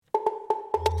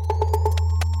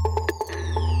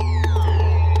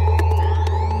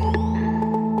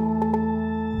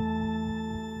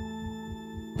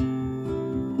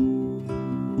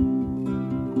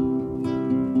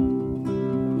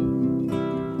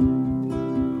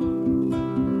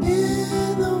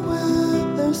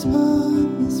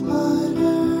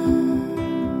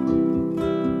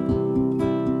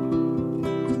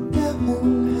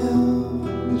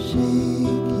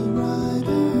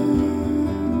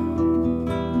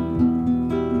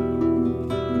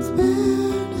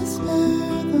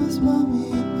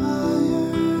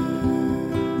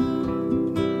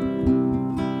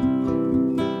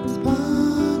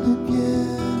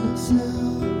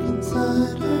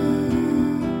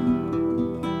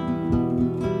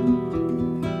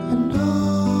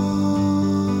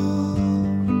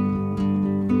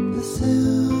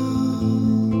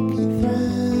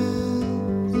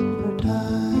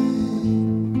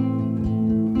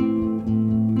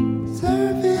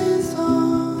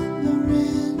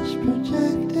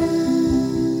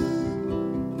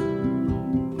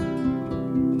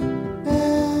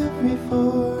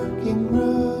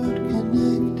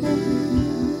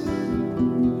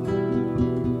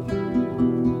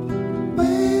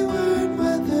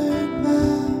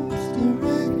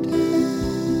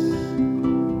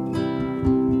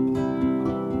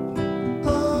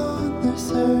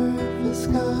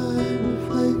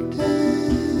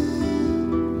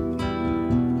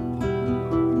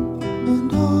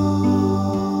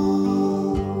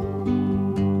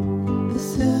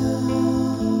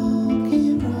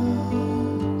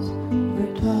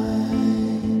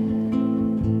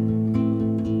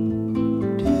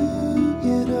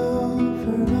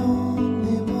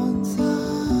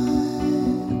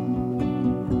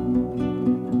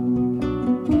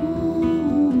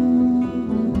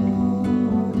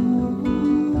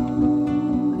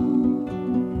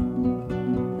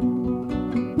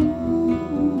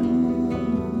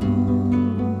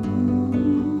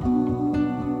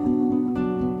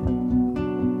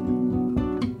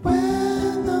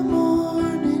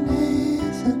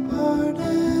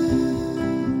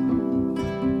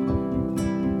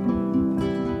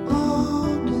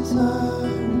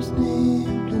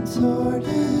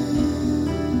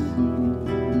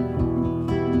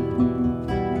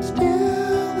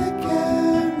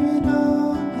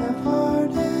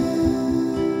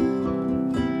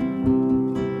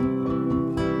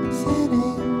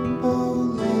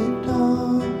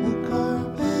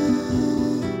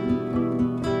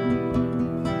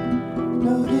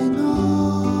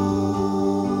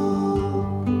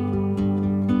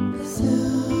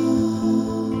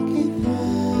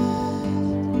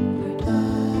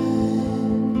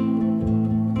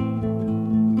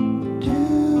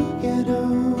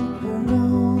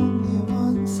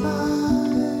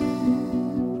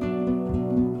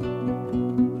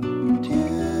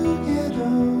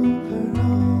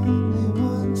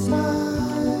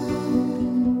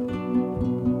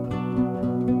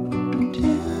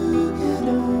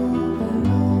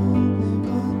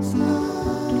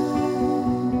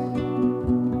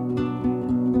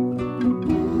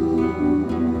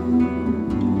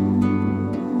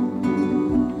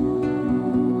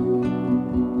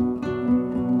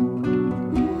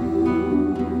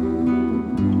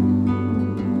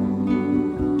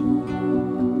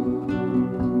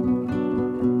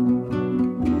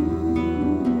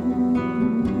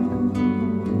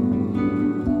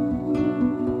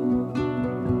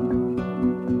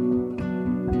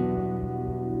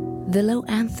The Low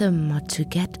Anthem mat to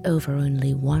get over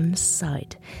only one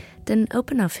side. Den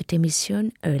Opener fir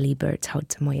d'Emissionioun Early Bird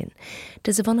haut ze moien.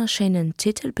 Dese wannerscheinen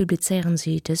Titel publizeieren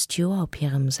sie des Joer op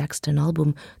hirem 6.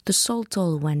 Album The Soul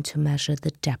Toll Went to Measure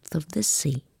the Depth of the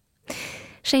Sea.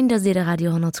 Schein, dat se de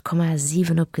Radio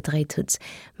 10,7 opgedreht huet.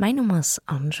 Mein Nummers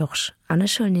an Joch an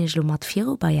Schulneglo mat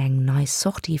Firo bei eng neis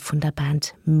Sorti vun der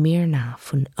Band Myrna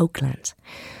vun Oakland.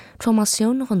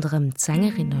 Formatioun runm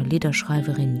Sängerin a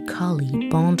Liederschreiverin Carly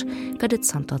Bond gëtt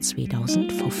Santa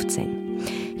 2015.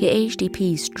 Hi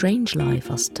HDP Strange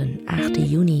Life ass den 8.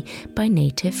 Juni bei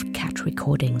Native Cat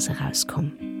Recordings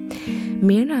herauskom.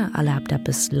 Myrna erlaubt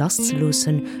eppes last ze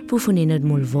losen, wovon net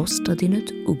moll wurst dat Di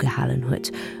net ugehalen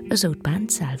huet, eso d'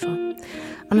 Band selver.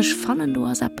 An ech fannen do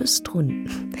as eppes drun.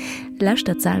 Lauscht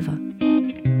dat selver.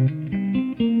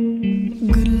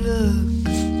 Good luck,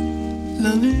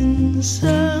 loving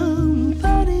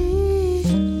somebody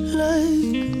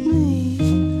like me.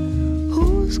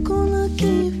 Who's gonna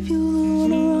keep you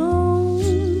on around?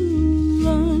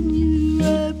 Run you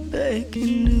right back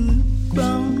into the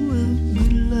ground with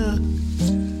good luck.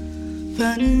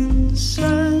 Finding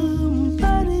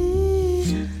somebody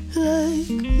like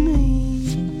me.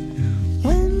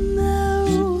 When the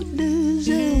road is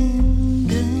end,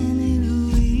 then it'll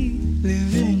leave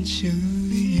eventually.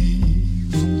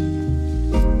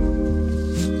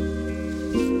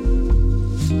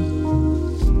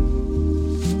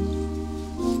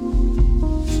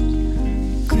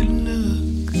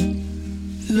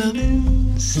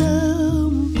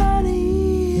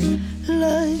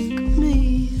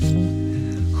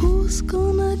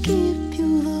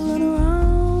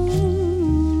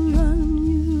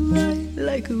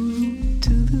 like a root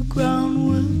to the ground.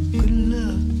 Well, good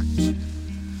luck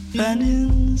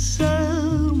finding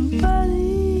somebody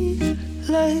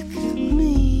like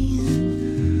me.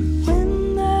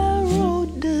 When that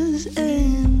road does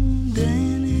end,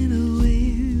 then it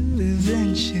will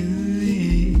eventually.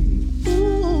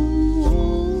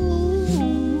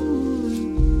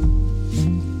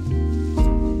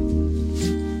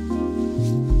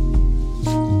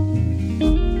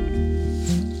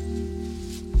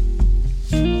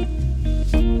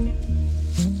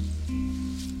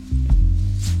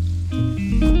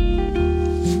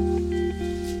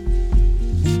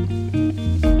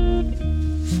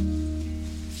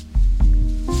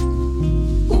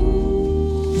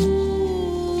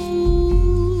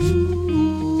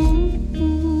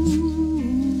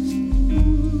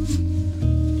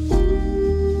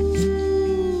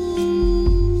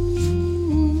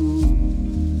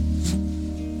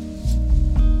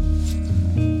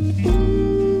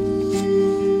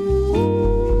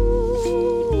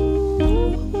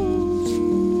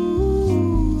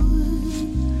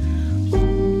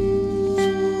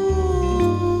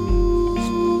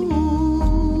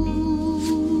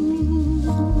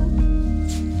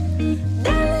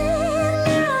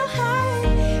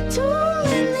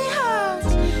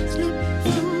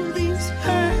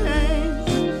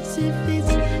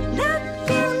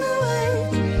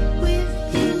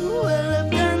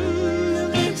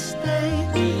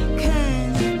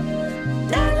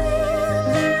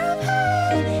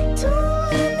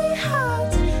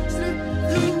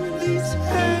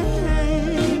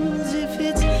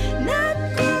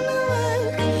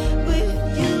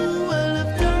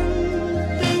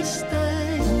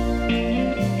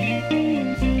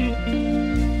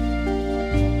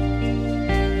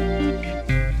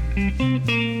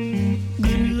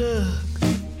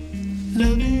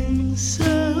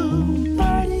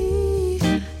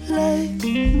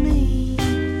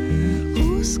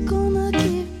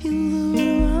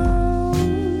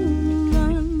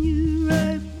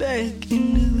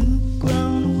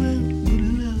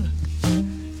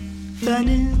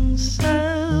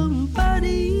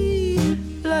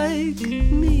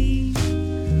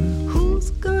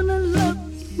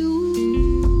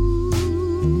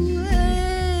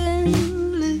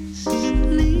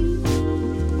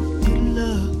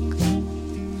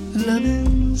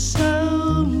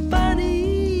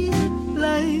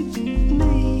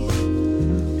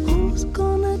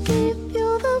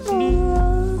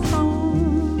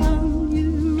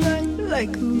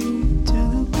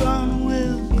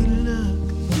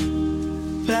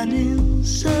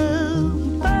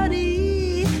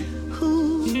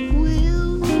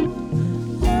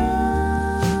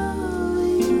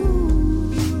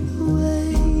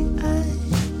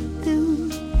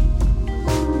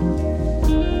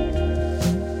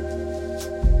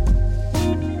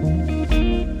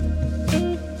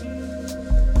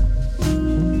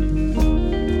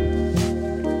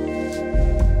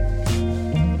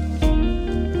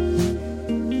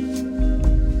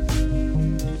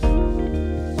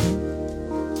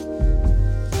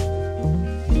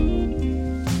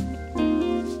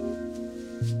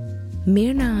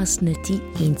 Mirna ass net die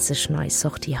eenzech neii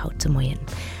socht die haute Moien.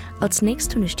 Als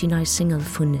nächst hunnech die neii Single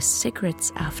vun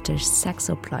Cigarettes After Sex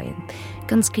opleien.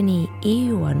 Ganz genie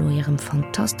Joer no ihrem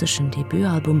fantastischen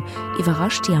Debütalbum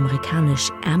iwwerrascht die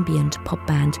amerikasch Ambient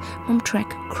Popband am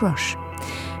Track Crush.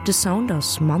 De Sound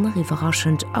ass manner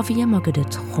iwwerraschend a wie immer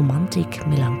gedet Romantik,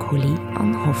 Melancholie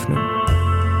an Hoffnung.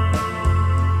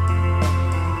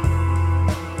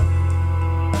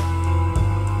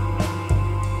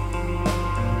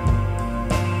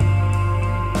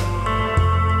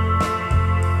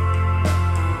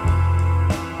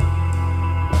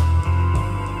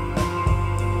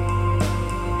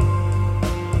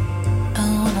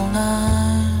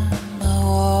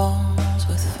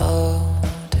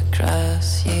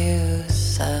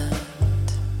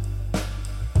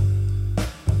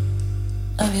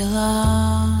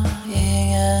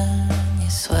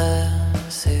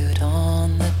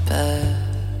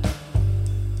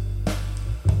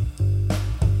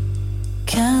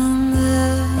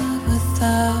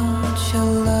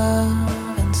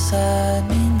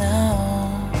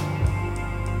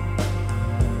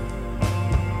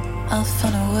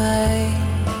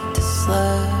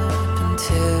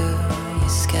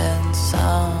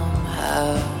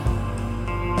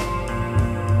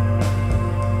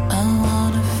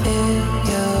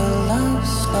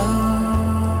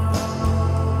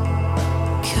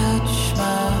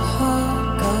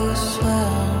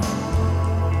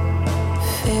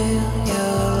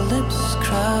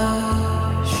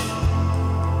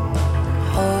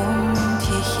 Hold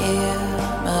you here,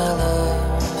 my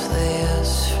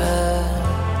loveliest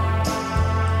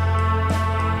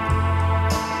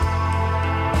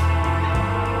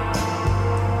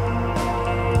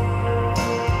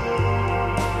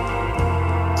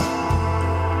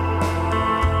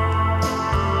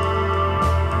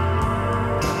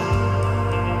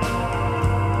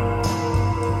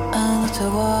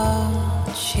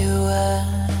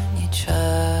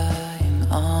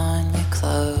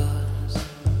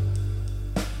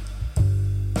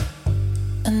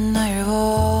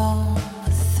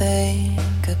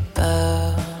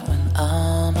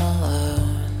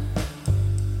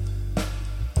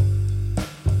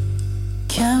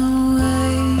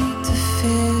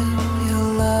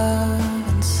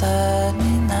let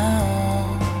me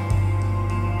know.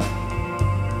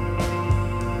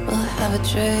 We'll have a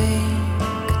drink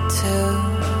or two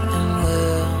and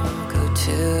we'll go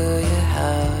to your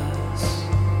house.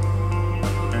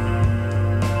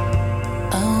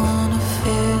 I wanna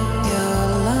feel your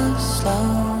love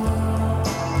slow,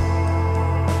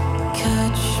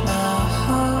 catch my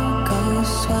heart go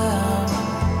swell,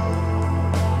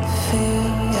 feel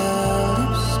your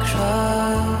lips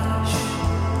crush,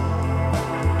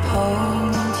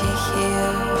 hold you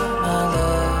here, my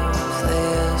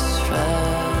loveliest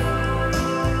friend.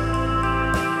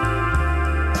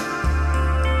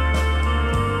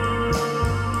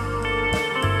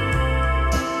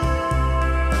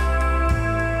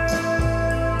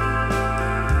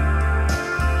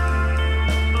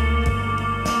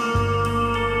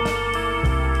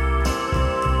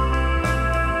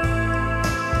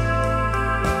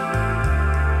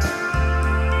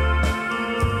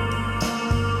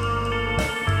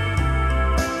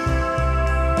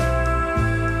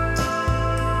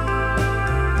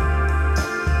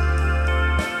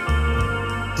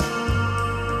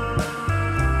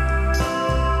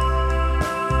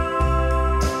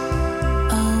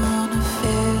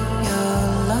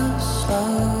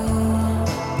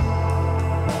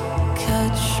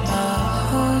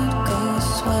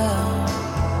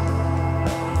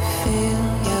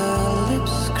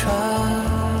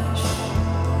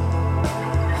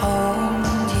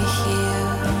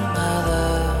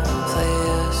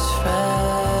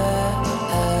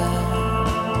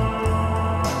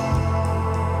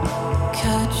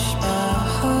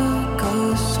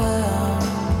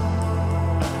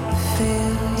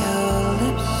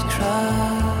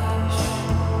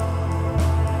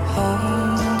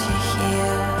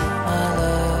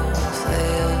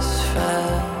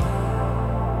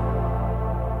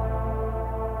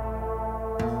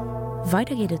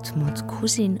 Weiter geht et mat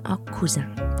Cousin a Cousin.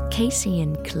 Casey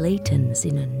and Clayton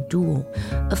sinn een Duo,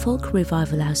 a Folk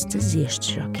Revival aus de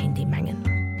 60er ken die Mengen.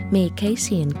 Mei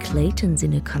Casey and Clayton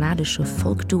sinn e kanadesche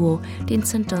Folkduo, den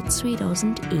Center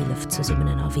 2011 ze summen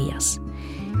erwehrs.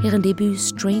 Ihren Debüt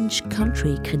Strange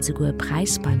Country krit se goe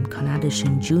Preis beim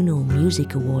kanadischen Juno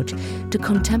Music Award, de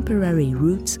Contemporary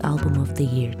Roots Album of the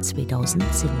Year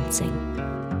 2017.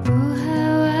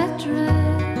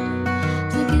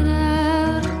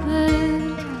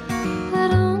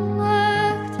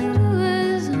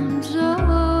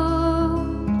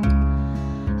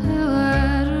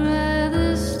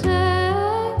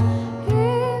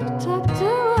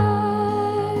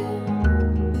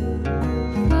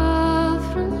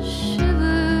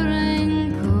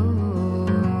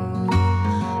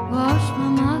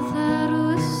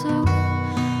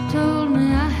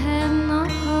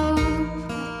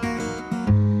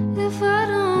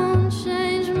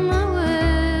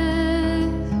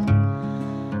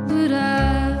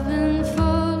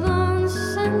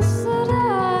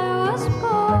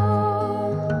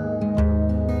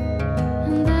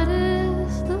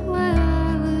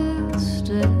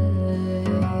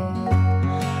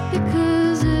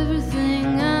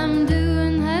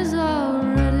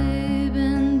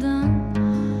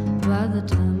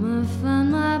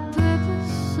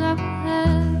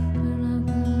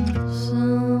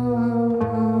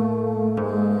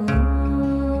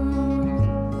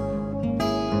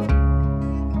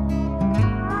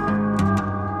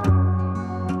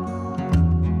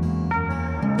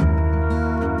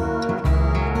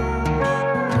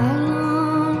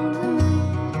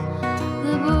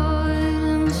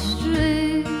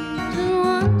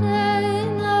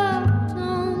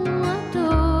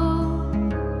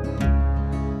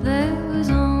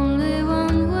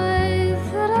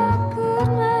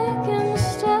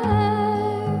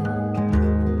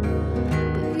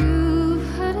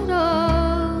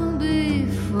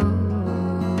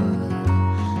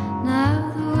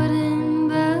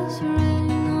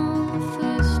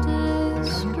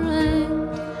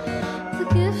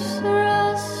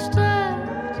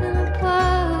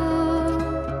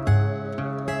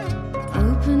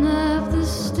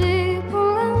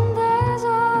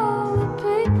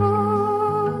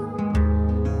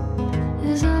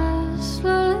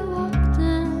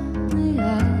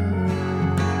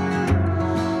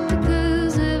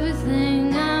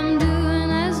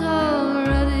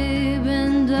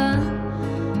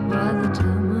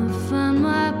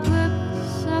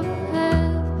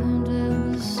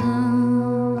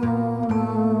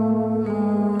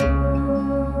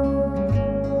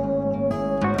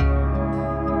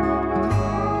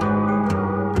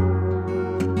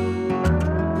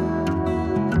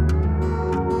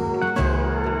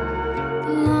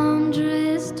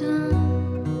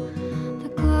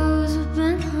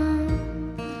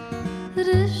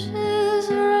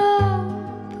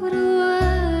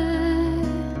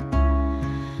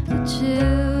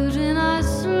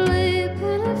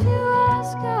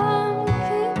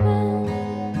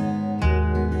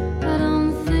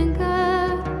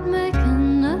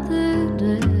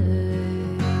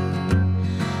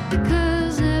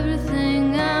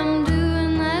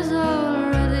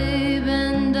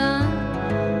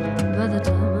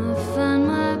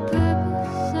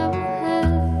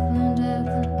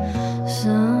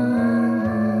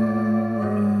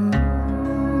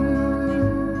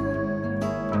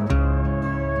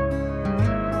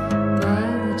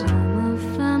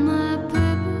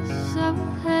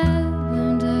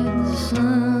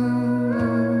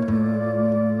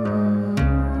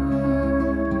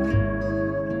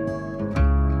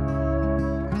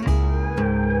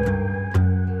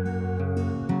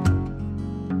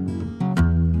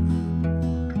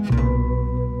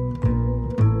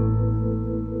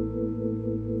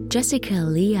 Jessica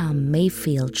Leah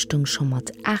Mayfield stung schon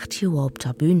mat 8 Joer op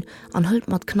der Bühn an hëlt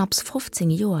mat knapps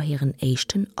 15 Joer hireieren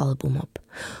éischten Album op.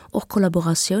 Och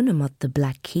Kollaboratioune mat The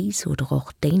Black Keys oder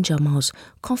och Danger Mouse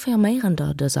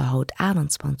konfirméierender dats haut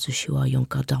 21 Joer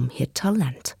Junker Dam hir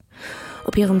Talent.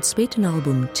 Op ihrem zweiten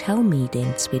Album Tell Me,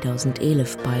 den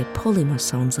 2011 bei Polymer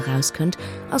Sounds herauskënnt,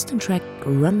 ass den Track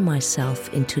Run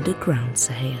Myself into the Ground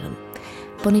ze heieren.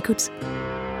 Bonnie-Kutz.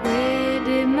 Where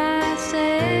did myself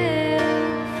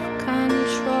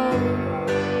control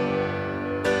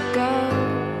go?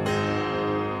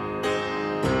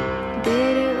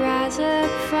 Did it rise up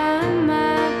from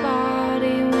my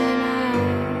body when I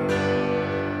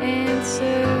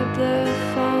answered the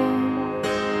phone?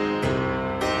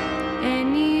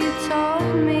 And you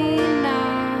told me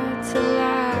not to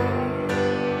lie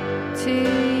to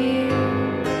you,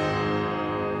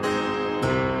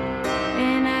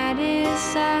 and I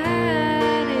decided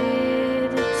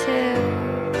to tell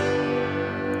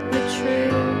the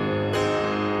truth.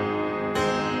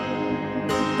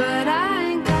 But I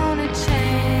ain't gonna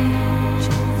change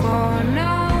for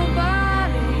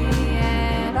nobody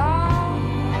at all.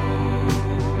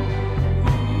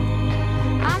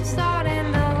 I'm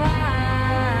starting to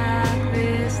like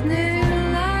this new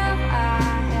love I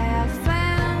have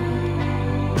found.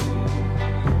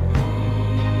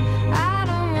 I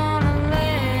don't wanna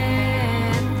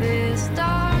let this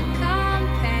dark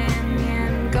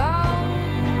companion go.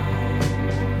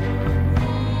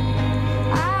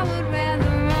 I would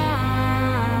rather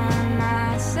run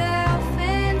myself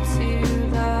into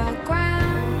the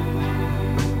ground.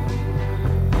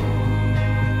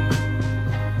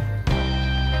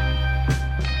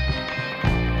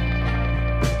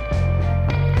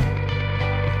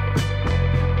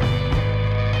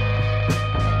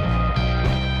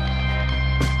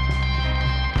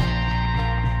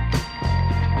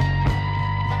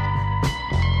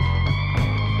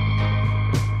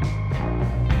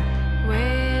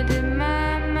 Where did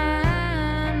my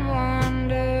mind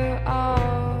wander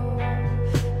off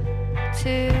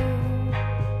to?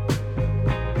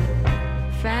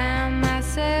 Found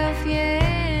myself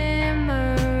yammering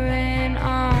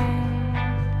on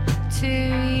to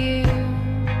you.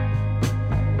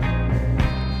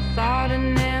 Thought I'd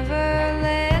never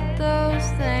let those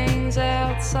things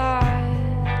outside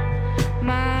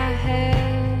my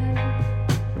head.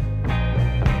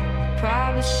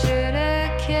 Probably should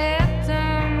have kept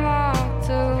them locked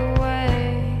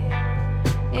away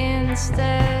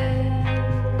instead.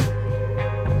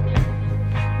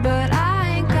 But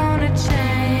I ain't gonna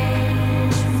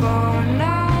change for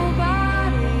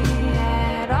nobody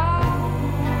at all.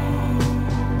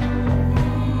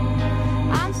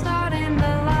 I'm starting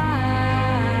to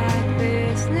like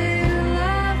this new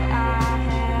love I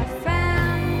have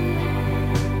found.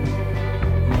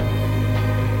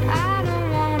 I don't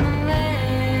wanna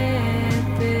let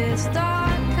this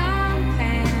dark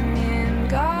companion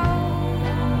go.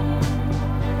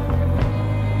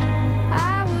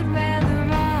 I would rather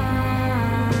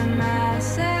run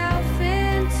myself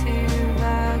into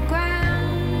the ground.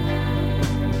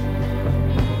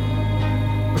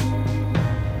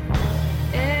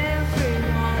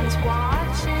 Everyone's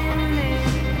watching me,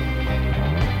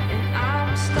 and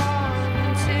I'm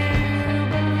starting to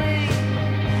believe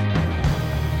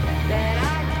that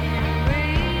I can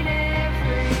read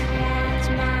everyone's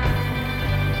mind.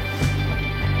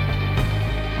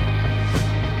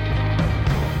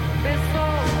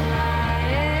 Before I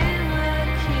am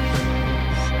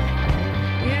accused,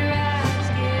 your eyes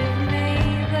give me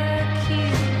the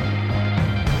cue,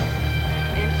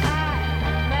 and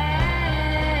I'm at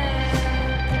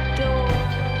the door.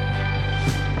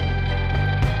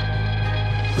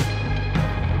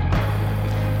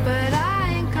 But I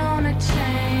ain't gonna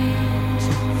change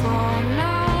for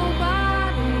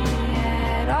nobody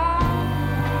at all.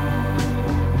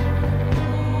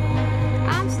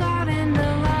 I'm starting to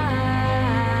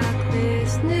like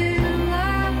this new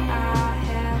love I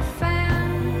have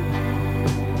found.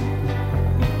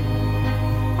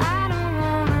 I don't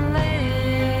wanna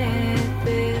let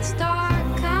this dark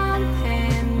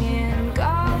companion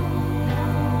go.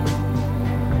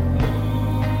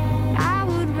 I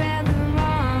would rather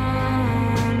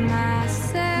run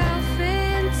myself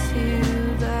into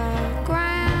the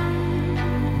ground.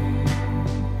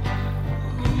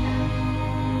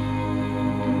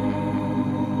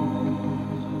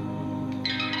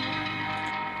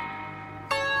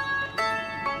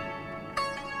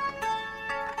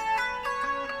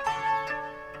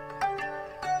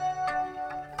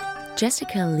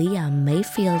 Jessica Leah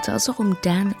Mayfield ass och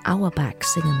Dan Auerbach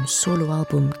singem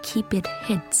Soloalbum Keep It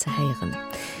Hid ze heieren.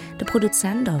 Der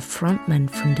Produzent a Frontman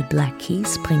vun de Black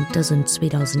Keys bringt das in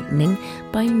 2009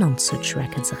 bei Nonsuch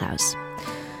Records heraus.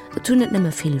 Et tun net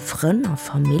nëmme viel Frönn a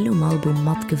Familiumalbum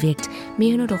mat gewirkt, mé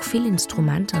hunne doch viel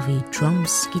Instrumenter wie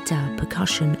Drums, Gitar,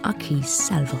 Percussion a Keys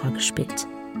selverer gespielt.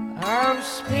 I've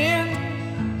spent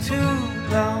too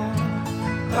long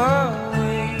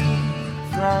away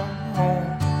from home.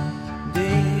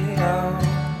 Did all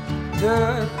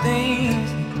the things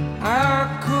I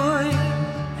could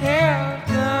have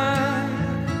done.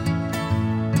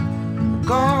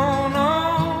 Gone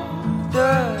all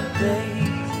the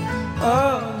days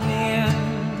of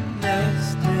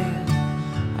endless thrill.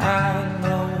 I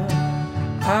know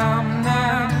I'm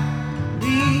not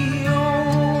the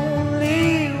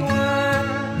only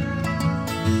one.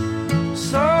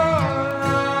 So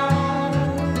long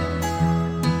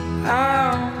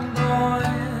I'm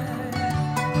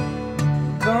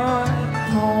going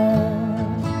home.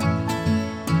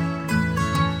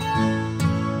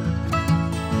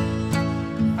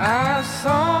 I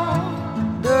saw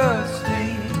the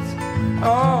streets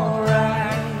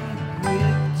alright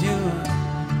with you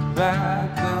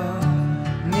back up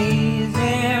knees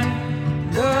in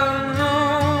the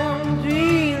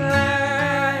laundry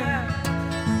line.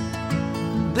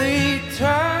 They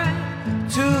tried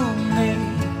to make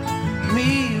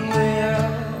me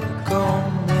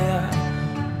welcome there,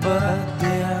 but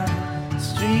their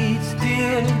streets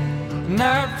did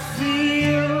not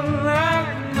feel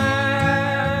like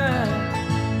mine.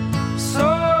 So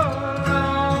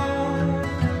long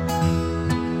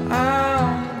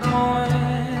I'm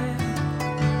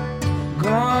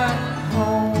going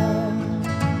home.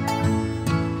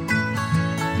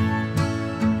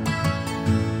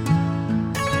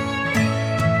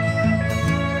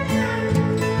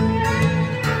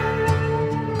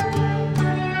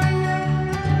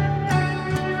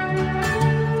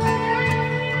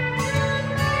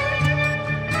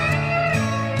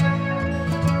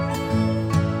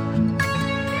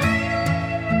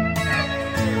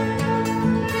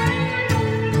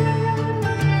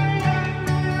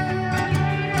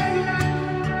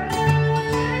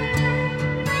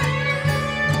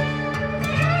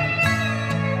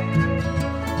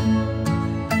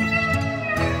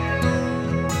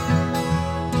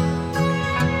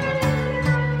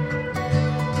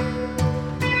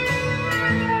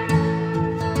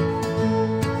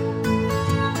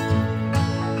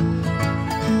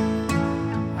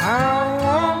 I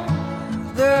want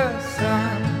the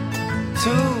sun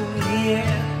to hear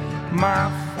my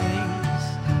face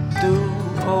through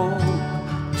old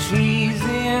trees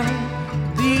in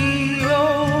the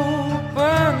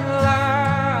open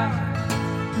light.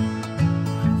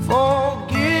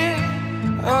 Forget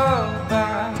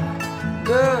about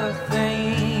the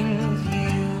things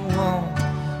you won't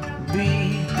be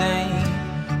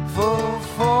thankful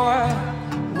for.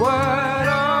 What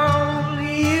all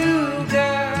you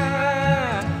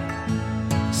got.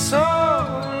 So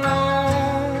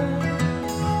long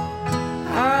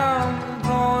I'm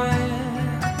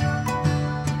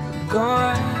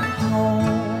going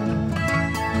home.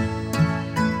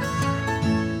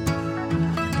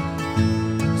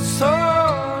 So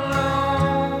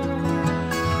long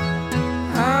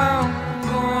I'm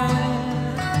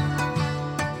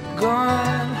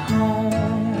going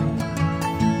home.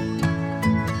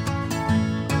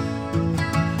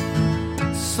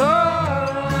 So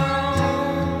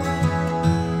long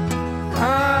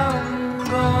I'm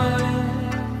going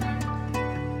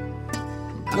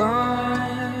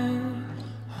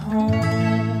home.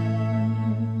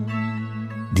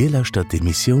 Dir lauscht dat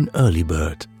d'Emission Early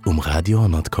Bird Radio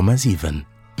 10,7.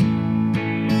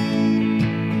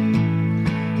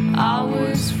 I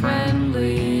was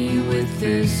friendly with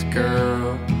this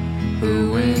girl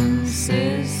who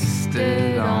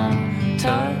insisted on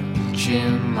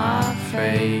touching my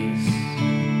face.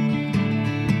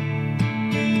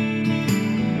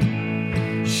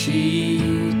 She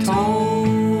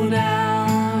told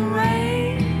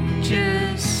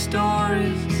outrageous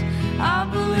stories, I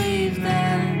believe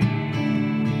them,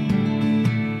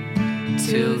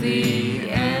 till the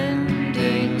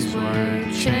endings were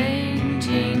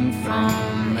changing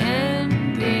from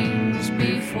endings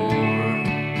before.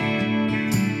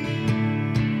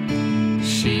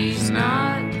 She's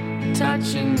not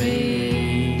touching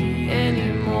me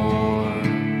anymore.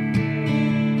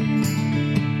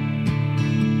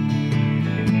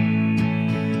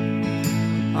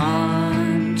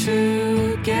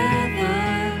 Together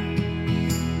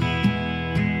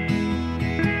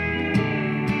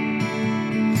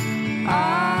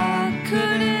I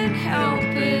couldn't help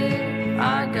it,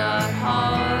 I got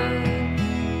hard.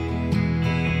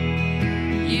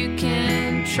 You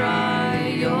can try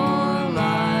your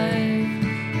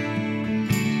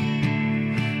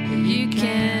You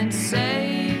can't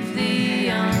save the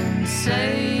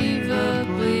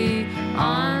unsavably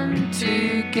on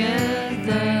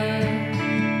together.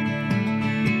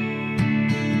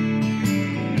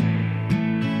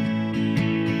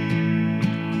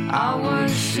 I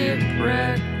was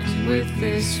shipwrecked with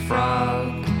this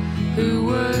frog who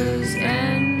was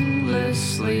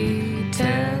endlessly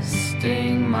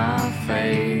testing my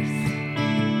faith.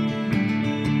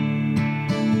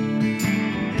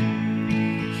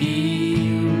 He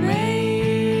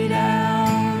made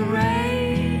outrageous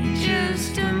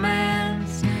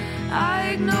demands.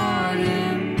 I ignored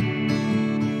him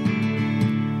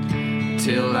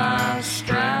till I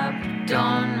strapped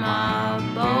on my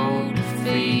boat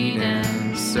feet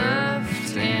and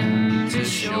surfed him to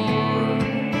shore.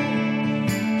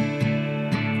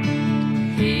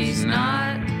 He's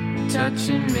not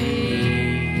touching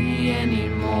me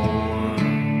anymore.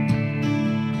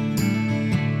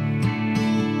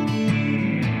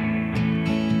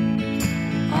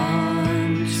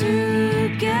 On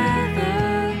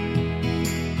together,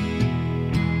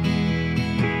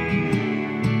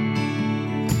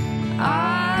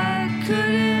 I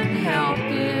couldn't help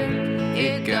it.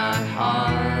 It got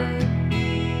hard.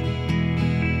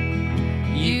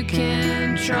 You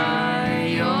can try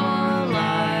your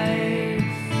life,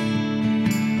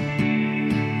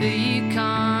 but you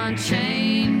can't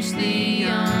change the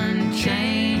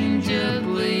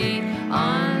unchangeably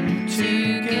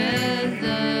untogether.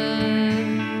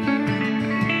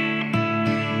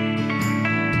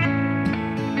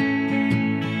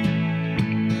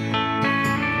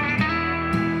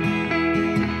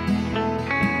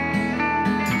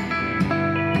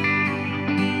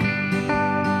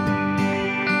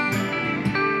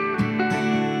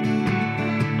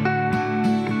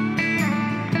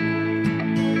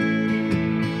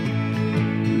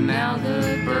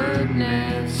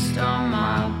 Nest on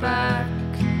my back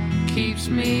keeps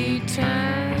me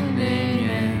turning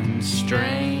and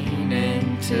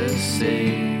straining to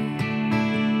see.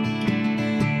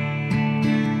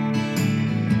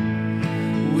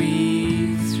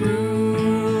 We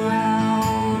threw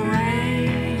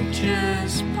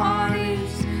outrageous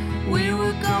parties, we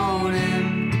were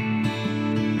golden.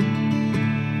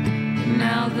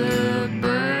 Now the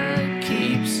bird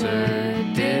keeps a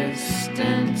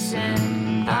distance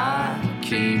and I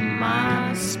keep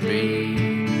my speed.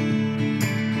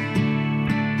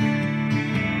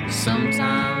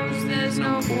 Sometimes there's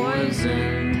no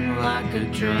poison like a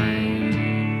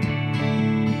drain.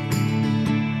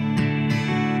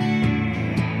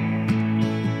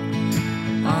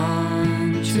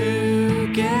 On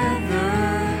together,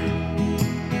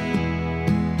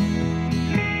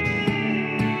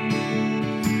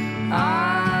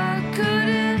 I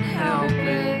couldn't help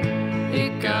it.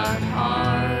 It got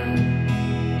hard.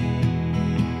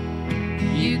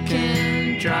 You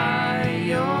can dry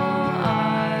your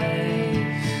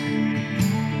eyes,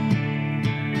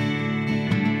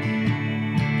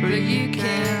 but you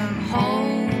can't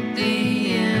hold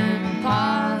the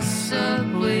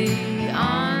impossibly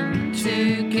on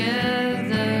together.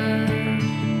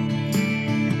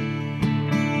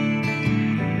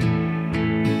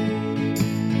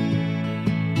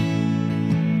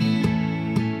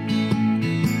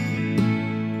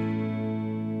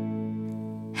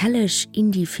 Hellech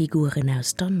Indie-Figuren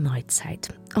aus der Neuzeit.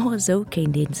 Oh, so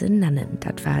kennt den se nennen,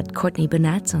 dat war Courtney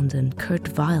Bennett an den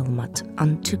Kurt Weill mat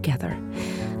Untogether.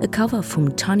 E Cover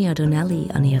vum Tanya Donnelly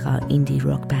an ihrer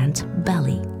Indie-Rockband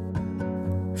Belly.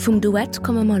 Vum Duett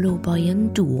komme mal lo bei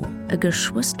en Duo, e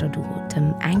Geschwisterduo,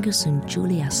 dem Angus und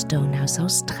Julia Stone aus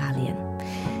Australien.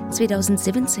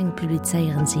 2017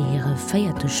 publizeieren sie ihre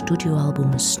 4.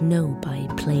 Studioalbum Snow bei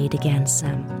Play It Again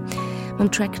Sam. Am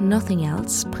Track Nothing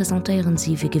Else präsentieren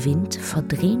sie wie gewinnt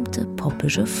verdrehmte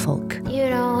poppige Folk. You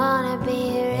don't wanna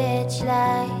be rich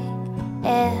like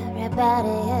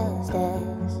everybody else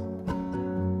does.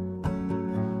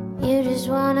 You just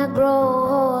wanna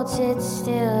grow old, sit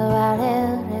still while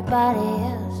everybody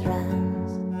else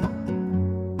runs.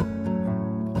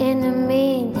 In the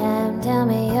meantime, tell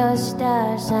me your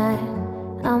star sign,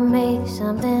 I'll make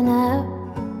something up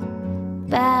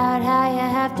about how you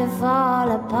have to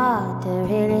fall apart to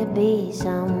really be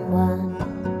someone.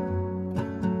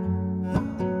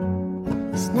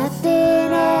 There's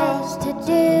nothing else to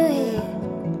do here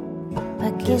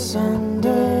but kiss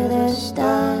under the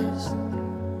stars.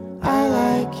 I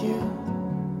like you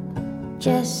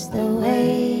just the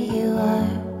way you are.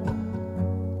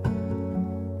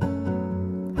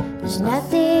 There's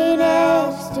nothing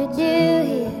else to do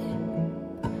here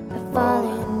but fall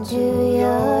into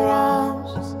your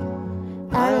arms.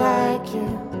 I like you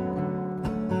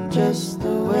just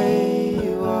the way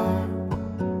you are.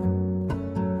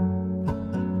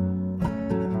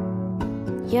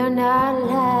 You're not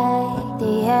like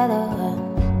the other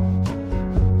ones.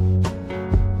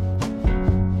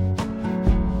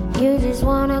 You just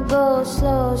wanna go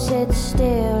slow, sit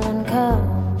still and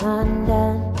come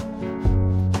undone.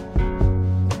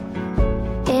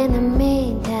 In the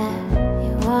meantime,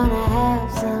 you wanna have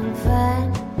some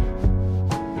fun.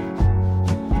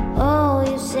 Oh,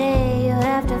 you say you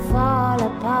have to fall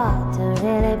apart to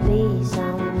really be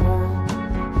someone.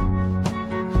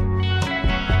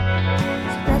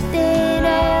 There's nothing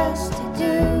else to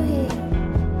do here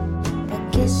but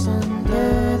kiss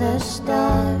under the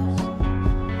stars.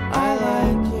 I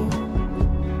like you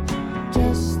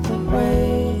just the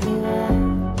way you are.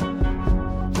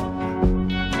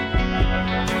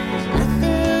 There's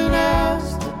nothing else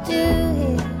to do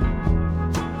here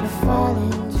but fall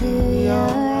into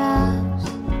your arms.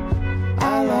 I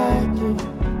like you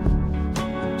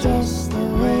just the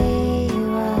way you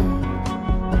are.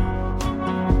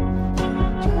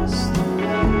 Just the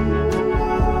way you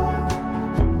are.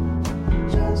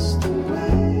 Just the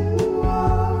way you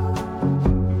are.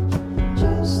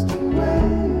 Just the way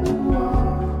you are.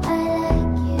 I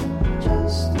like you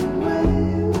just the way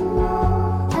you are.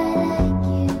 I like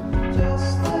you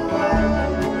just the way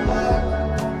you are.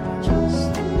 Just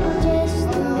the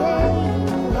way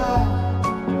you are.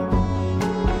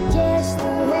 Just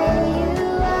the way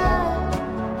you are.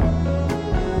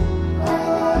 I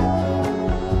like you.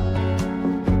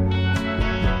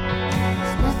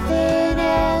 There's nothing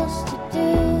else to do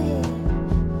here.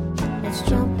 Let's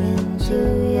jump into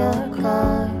your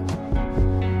car.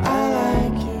 I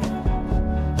like you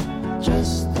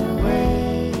just the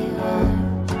way you are.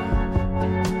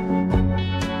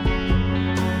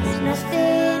 There's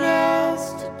nothing else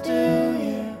to do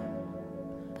here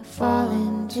but fall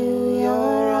into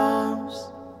your arms.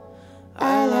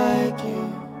 I like you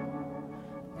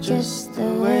just the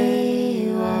way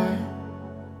you are.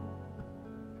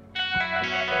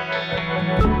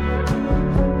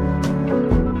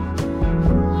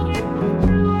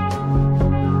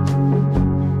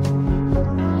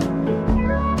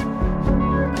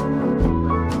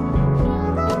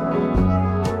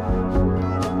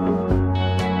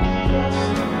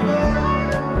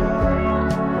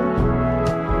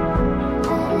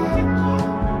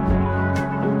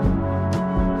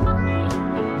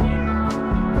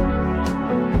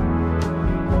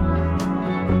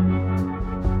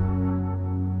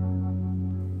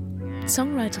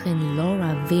 Songwriterin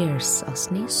Laura Weirs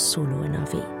ass nie solo en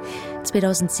AW.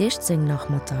 2016 nach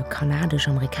mat der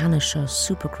kanadisch-amerikanischer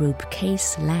Supergroup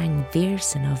Case Lang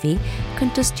Weirs en AW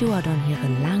kënnt de Stewart an hire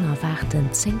lang erwarten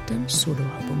 10.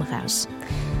 Soloalbum raus.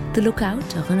 De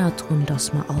Lookout erinnert run,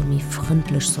 dats ma all mi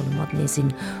frëndlech solle mat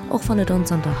lesinn, och wann et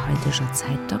ons an der heutiger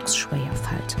Zeit dacks schwéier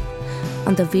fällt.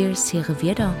 An der Weirs here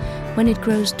wieder When it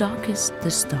grows darkest,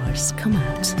 the stars come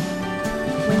out.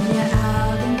 When you're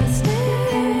out in the street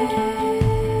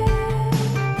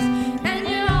and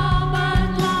you're all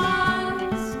but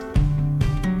lost,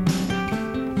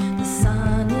 the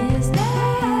sun is there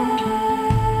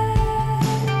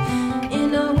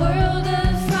in a world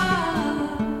of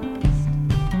frost.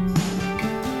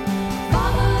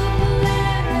 Follow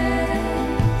Polaris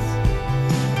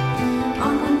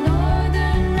on the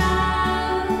northern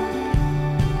route.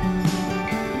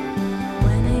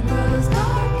 When it grows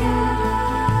darkest,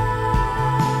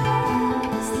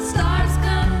 the stars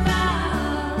come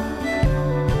out.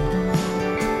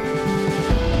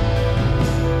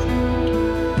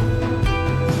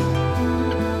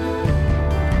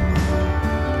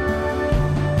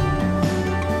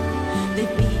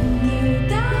 They've beaten you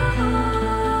down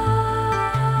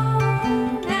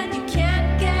and you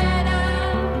can't get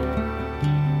out.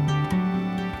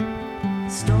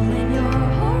 Stolen your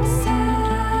horses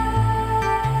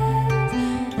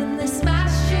and they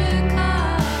smash your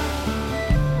car.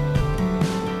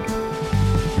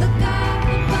 Look up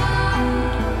above,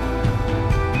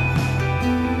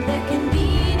 there can be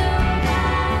no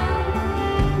doubt.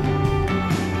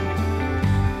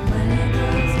 When it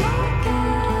grows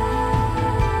darkest,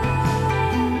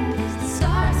 the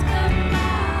stars come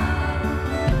out.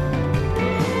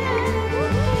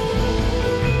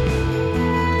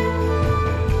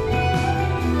 When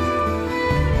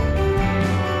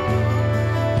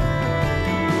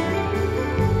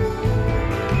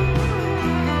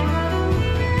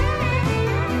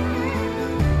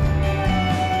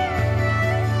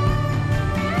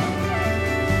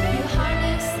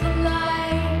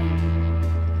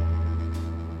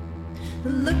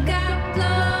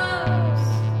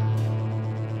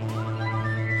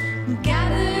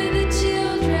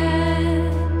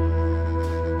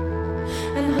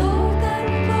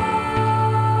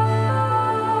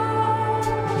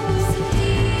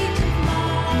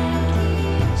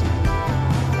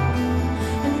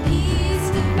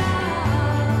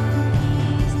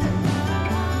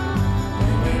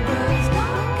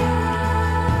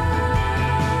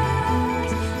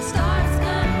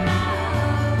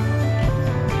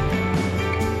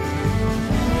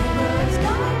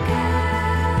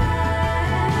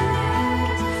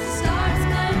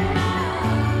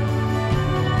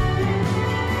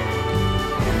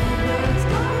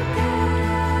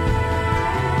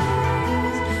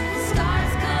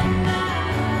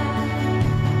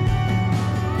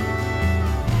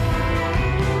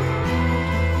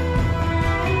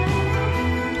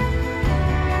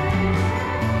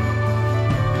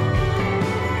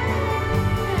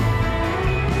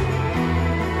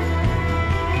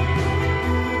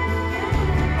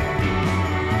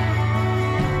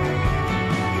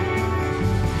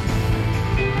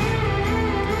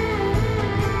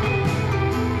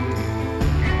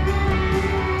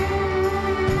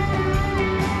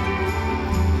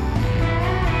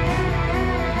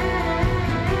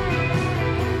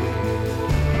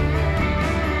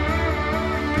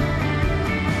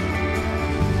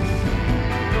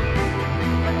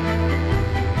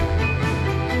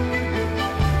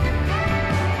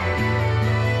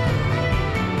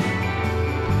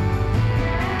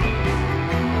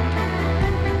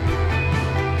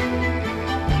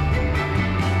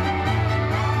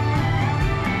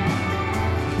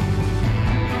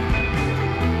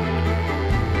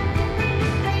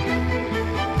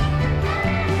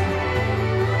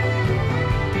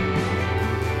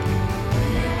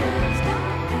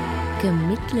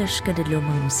Gemidtlech gëtt lo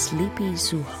am Sleepy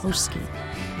Suchowski.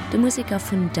 De Musiker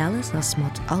vun Dallas ass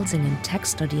mat all segen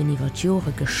Texter, die iwwer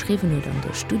Jore geschriwen oder an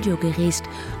der Studio gereest,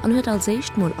 an huet als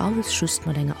seichtmol alles schust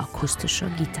mat enger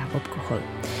akustischer Gitarre opgeholl.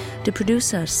 De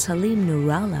Producer Salim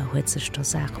Nurala huet sech der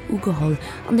Sach ugeholl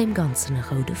an dem ganzen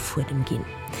Rode vor dem ginn.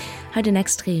 Hat den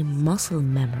extrem Muscle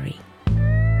Memory.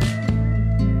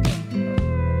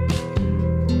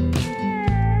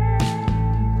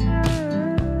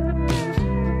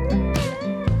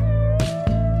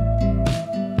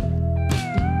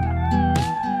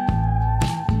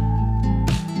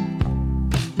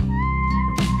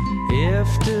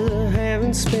 After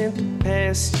having spent the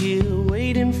past year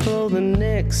waiting for the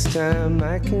next time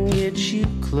I can get you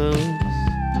close,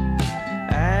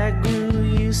 I grew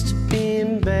used to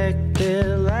being back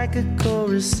there like a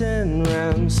chorus and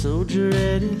rhyme soldier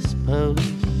at his post.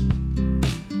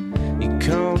 You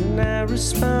call and I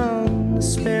respond, the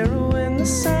sparrow and the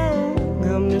song.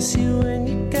 I'll miss you when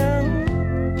you go.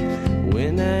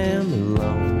 When I am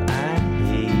alone, I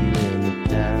hate in the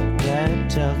dark. I'm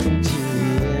talking to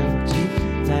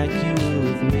like you were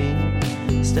with me.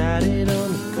 Started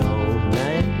on the cold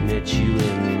night, met you in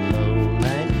the low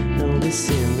light,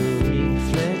 noticing the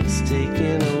reflex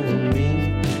taking over me.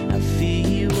 I feel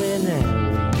you when I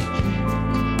reach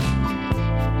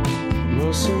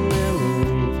muscle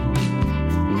memory.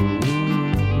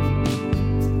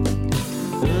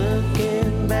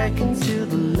 Looking back into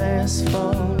the last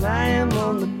fall, I am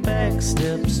on the back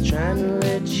steps trying to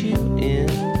let you in.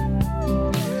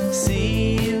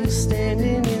 See you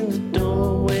standing in the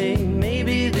doorway.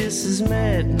 Maybe this is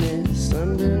madness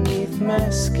underneath my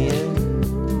skin.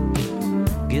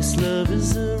 Guess love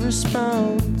is a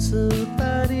response to the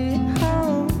body it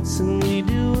haunts, and we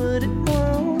do what it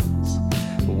wants.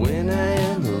 When I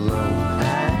am alone,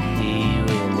 I hear you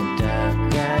in the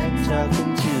dark. I'm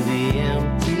talking to the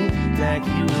empty like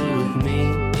you were with me.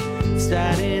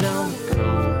 Started on the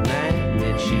cold night,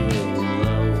 met you in the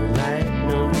low light,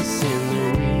 noticing the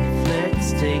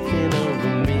taking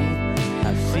over me.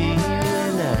 I feel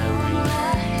when I reach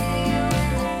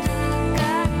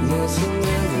muscle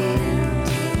memory.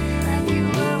 I feel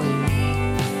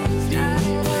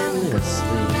when I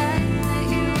sleep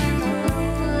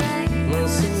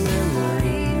muscle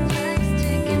memory.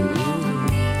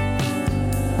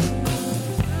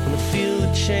 When I feel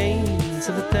the chains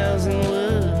of 1,000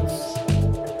 words,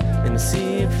 and I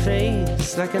see your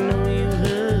face like I know you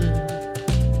heard.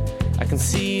 I can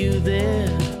see you there,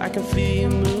 I can feel you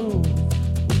move,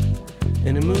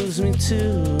 and it moves me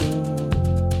too.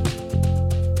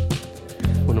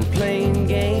 When I'm playing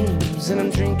games and I'm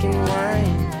drinking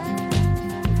wine,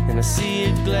 and I see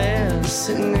a glass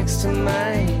sitting next to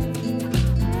mine,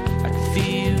 I can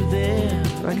feel you there,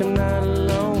 like I'm not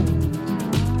alone,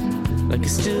 like you're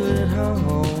still at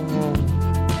home.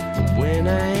 When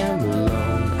I am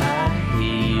alone, I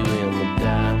hear you in the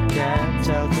dark. I'm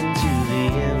talking to the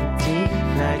empty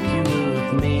like you were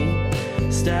with me.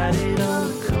 Started on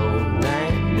a cold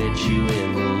night, met you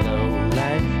in the low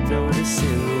light,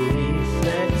 noticing the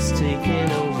reflex taking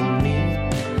over me.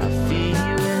 I feel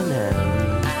you and I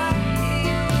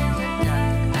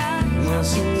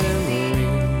muscle memory.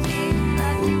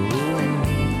 Ooh,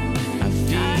 I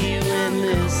feel you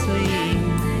endlessly.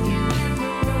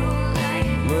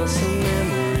 Muscle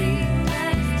memory.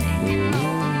 Ooh.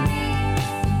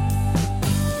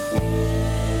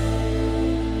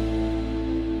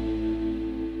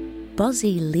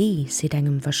 Buzzy Lee sieht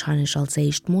engem wahrscheinlich als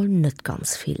Seichtmol net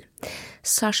ganz viel.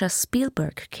 Sasha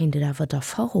Spielberg kennt awer der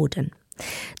verroden.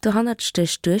 Du handelt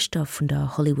stech Durchstoff vun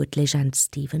der Hollywood-Legend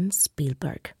Steven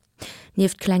Spielberg.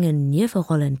 Nieft klengen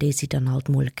Niewerrollen, déi sie dann halt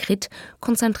moll krit,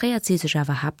 konzentriert sie sich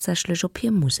awer hauptsächlich op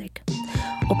ihr Musik.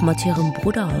 Ob mat ihrem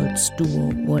Bruder als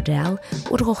Duo Wardell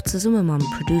oder auch ze Summe mam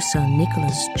Producer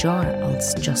Nicholas Jarr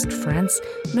als Just Friends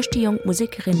mischt die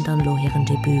Jungmusikerin dann lo ihren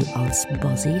Debüt als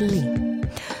Buzzy Lee.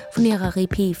 Von ihrer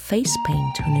EP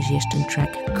Facepaint hunne ich den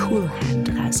Track Cool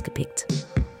Hand rausgepickt.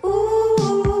 Ooh,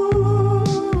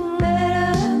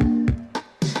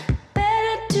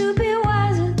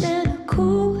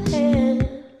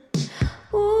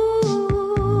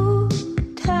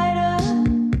 tighter.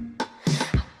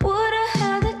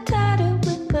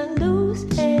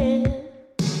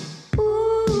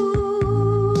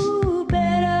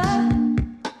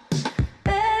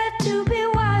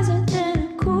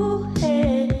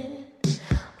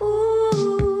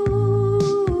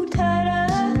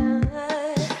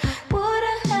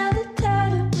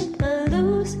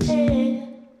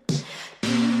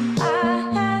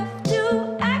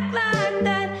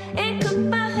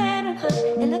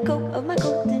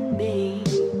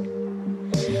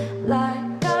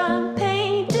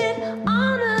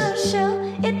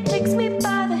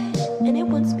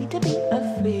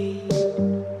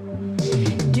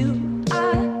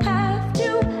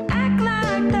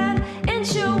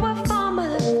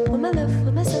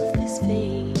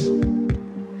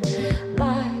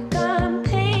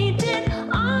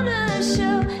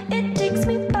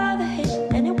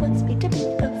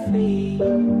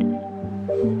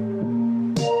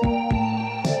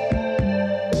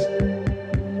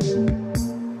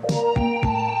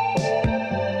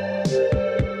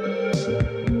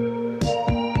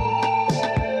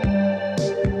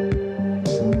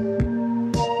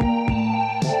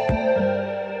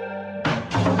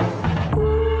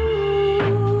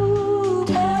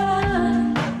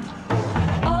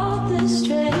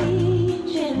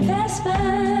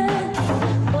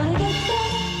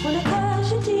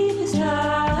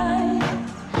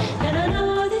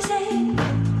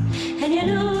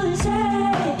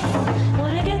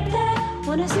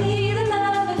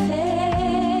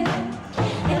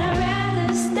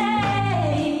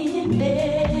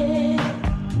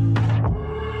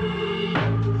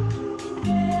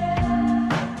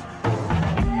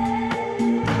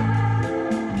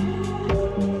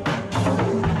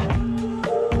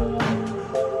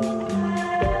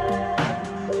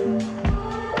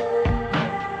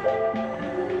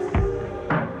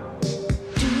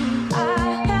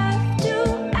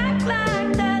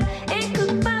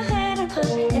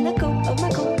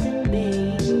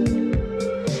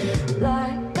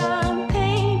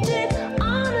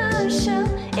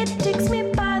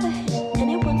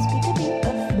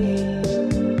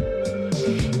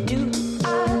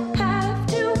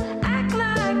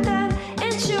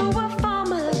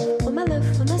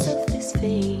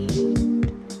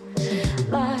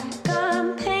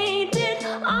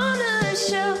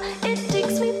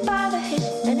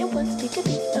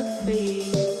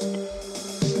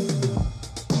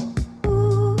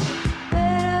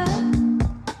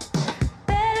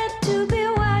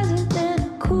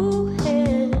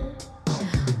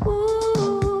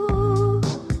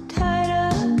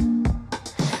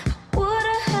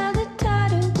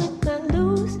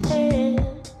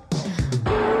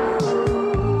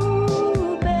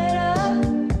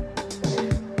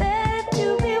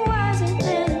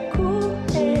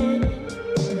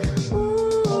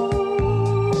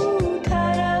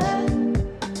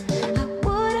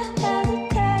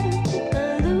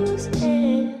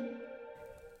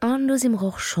 sind wir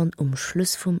auch schon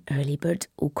Schluss vom Early Bird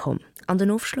ukom. An den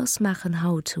Aufschluss machen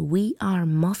haut We Are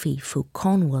Muffy von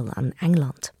Cornwall an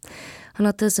England. An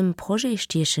at diesem Projekt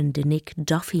stiechen de Nick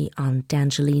Duffy an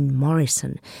D'Angeline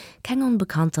Morrison, kein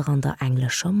unbekannter an der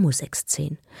englischer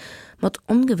Musikszene. Mit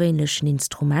ungewöhnlichen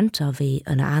Instrumenten wie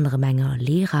eine andere Menge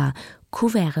Lehrer,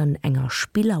 Kuverten, enger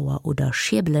Spielauer oder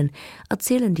Schirbeln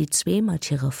erzählen die zwei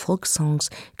mit ihren Folksongs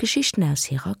Geschichten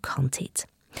aus ihrer Kindheit.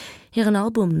 Ihren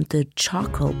Album The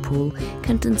Charcoal Pool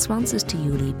kommt den 20.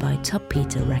 Juli bei Top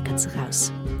Peter Records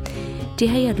raus. Die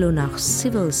heiert lo nach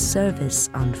Civil Service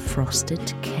an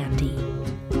Frosted Candy.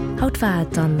 Haut war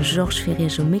dann Georges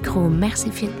Ferrier am Mikro, merci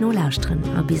für die Nolauschen,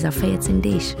 a bis auf 14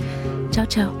 Dich. Ciao,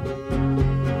 ciao.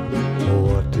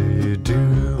 What do you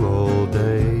do all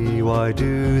day? Why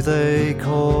do they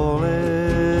call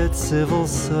it civil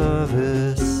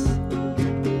service?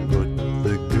 Put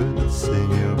the goods in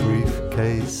your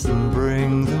briefcase and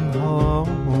bring them home.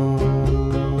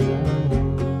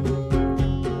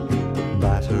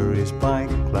 Batteries,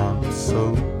 bike lamps,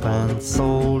 soap and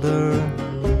solder,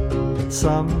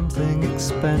 something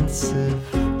expensive,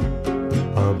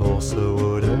 a balsa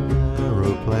wood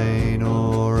aeroplane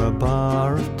or a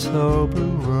bar of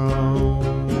Toblerone.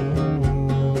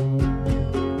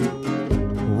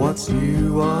 What's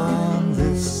new on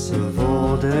this of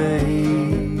all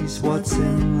days? What's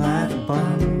in that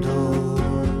bundle?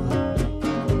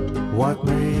 What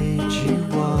made you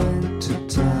want to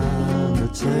turn the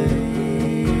tables?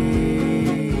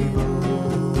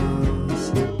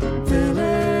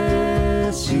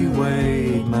 Phyllis, you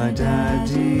weighed my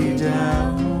daddy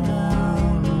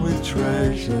down with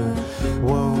treasure.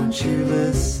 Won't you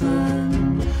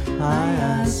listen? I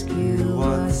ask you,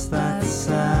 what's that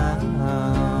sound?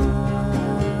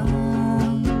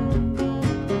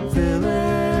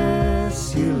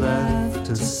 Phyllis, you left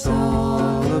us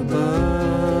all a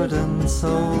burden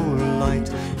so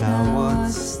light. Now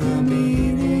what's the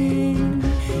meaning?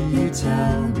 You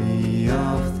tell me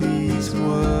of these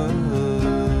words.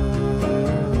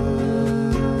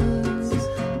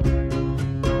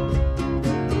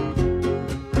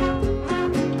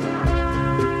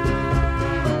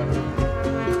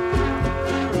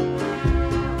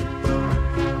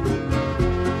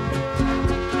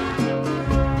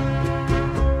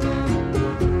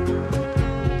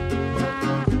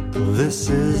 This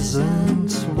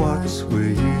isn't what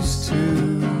we're used to.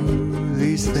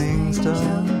 These things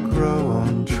don't grow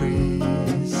on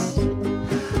trees.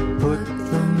 Put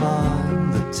them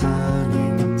on the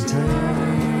turning table.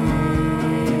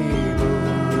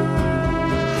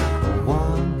 A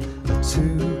 1, a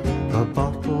 2, a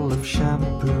bottle of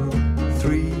shampoo.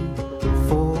 3,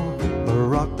 4, a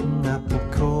rotten apple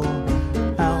core.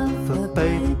 Alpha,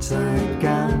 beta,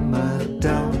 gamma,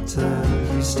 delta.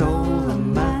 You stole the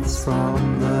maths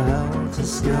from the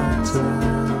helter-skelter.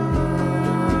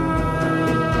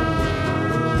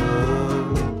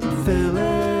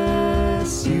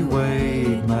 Phyllis, you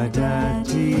weighed my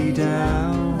daddy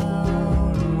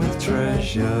down with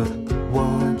treasure.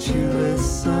 Won't you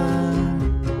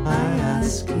listen? I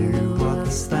ask you,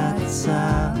 what's that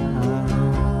sound?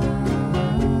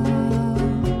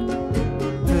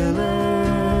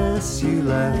 Phyllis, you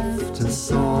left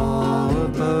us all a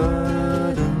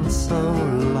burden so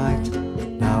light.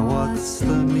 Now what's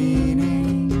the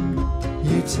meaning?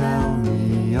 You tell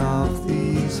me of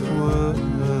these words.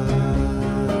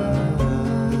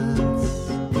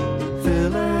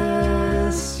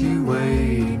 Phyllis, you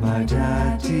weighed my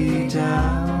daddy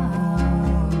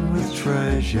down with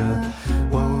treasure.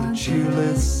 Won't you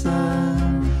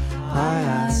listen? I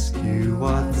ask you,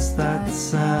 what's that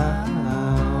sound?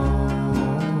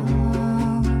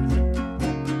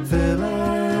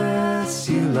 Phyllis,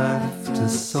 you left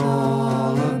us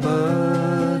all a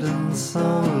burden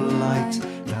so light.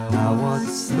 Now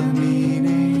what's the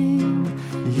meaning?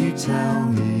 You tell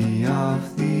me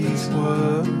of these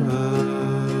words.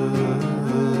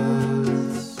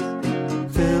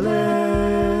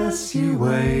 Phyllis, you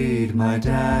weighed my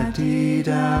daddy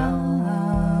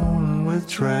down with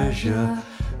treasure.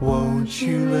 Won't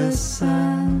you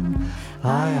listen?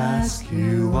 I ask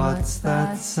you, what's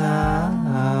that sound?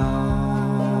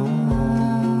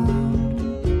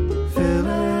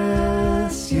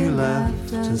 Phyllis, you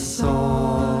left us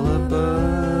all a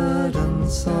burden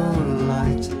so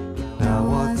light. Now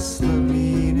what's the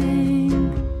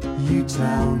meaning? You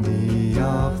tell me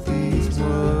of the